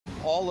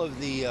all of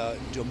the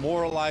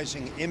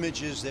demoralizing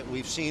images that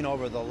we've seen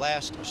over the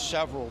last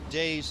several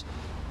days,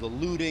 the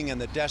looting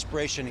and the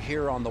desperation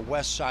here on the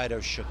west side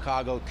of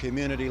Chicago.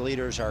 Community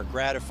leaders are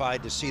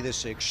gratified to see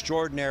this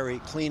extraordinary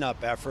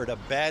cleanup effort, a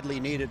badly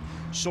needed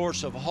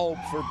source of hope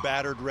for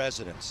battered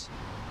residents.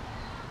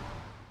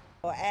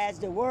 As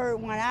the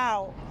word went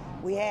out,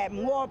 we had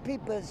more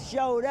people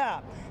showed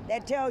up.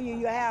 That tell you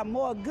you have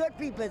more good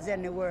people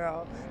in the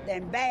world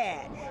than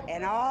bad.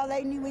 And all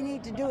we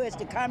need to do is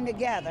to come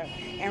together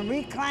and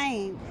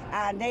reclaim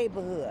our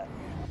neighborhood.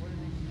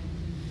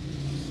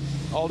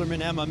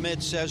 Alderman Emma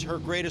Mitt says her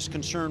greatest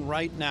concern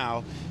right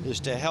now is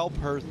to help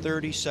her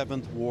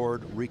 37th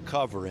Ward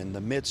recover in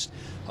the midst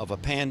of a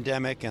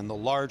pandemic and the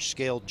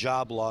large-scale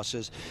job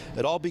losses.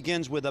 It all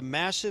begins with a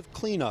massive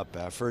cleanup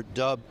effort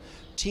dubbed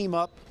Team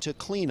Up to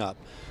Clean Up,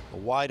 a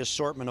wide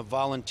assortment of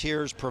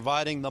volunteers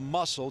providing the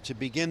muscle to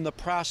begin the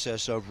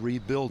process of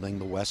rebuilding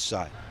the West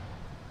Side.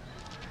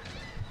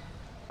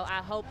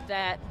 I hope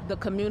that the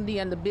community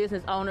and the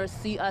business owners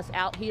see us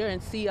out here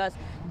and see us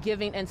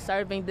giving and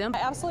serving them.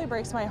 It absolutely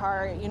breaks my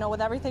heart,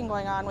 with everything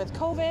going on with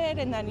COVID,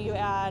 and then you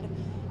add,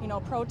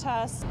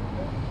 protests.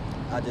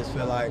 I just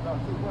feel like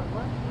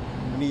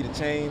we need a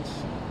change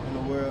in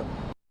the world.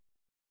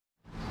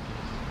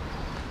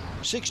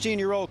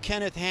 16-year-old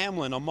Kenneth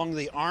Hamlin among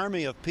the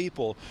army of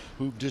people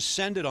who've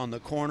descended on the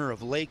corner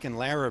of Lake and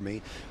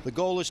Laramie. The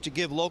goal is to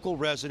give local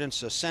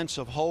residents a sense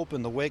of hope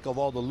in the wake of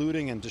all the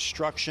looting and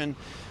destruction.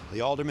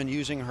 The alderman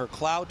using her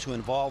clout to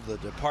involve the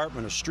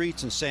Department of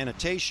Streets and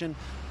Sanitation,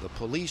 the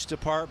police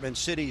department,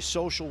 city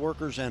social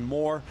workers, and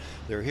more.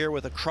 They're here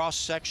with a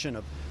cross-section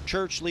of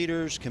church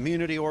leaders,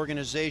 community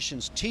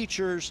organizations,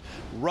 teachers,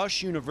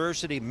 Rush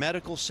University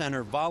Medical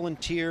Center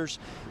volunteers,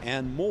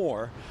 and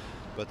more.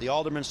 But the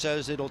alderman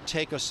says it'll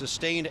take a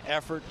sustained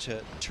effort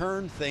to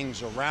turn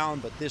things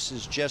around, but this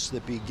is just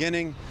the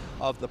beginning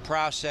of the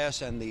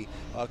process, and the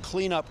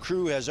cleanup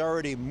crew has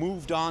already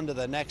moved on to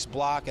the next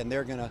block, and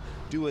they're going to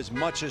do as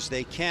much as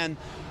they can.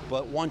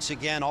 But once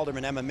again,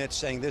 Alderman Emma Mitt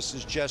saying this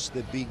is just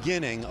the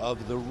beginning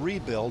of the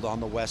rebuild on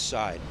the West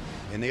Side.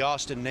 In the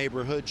Austin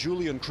neighborhood,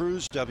 Julian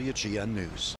Cruz, WGN News.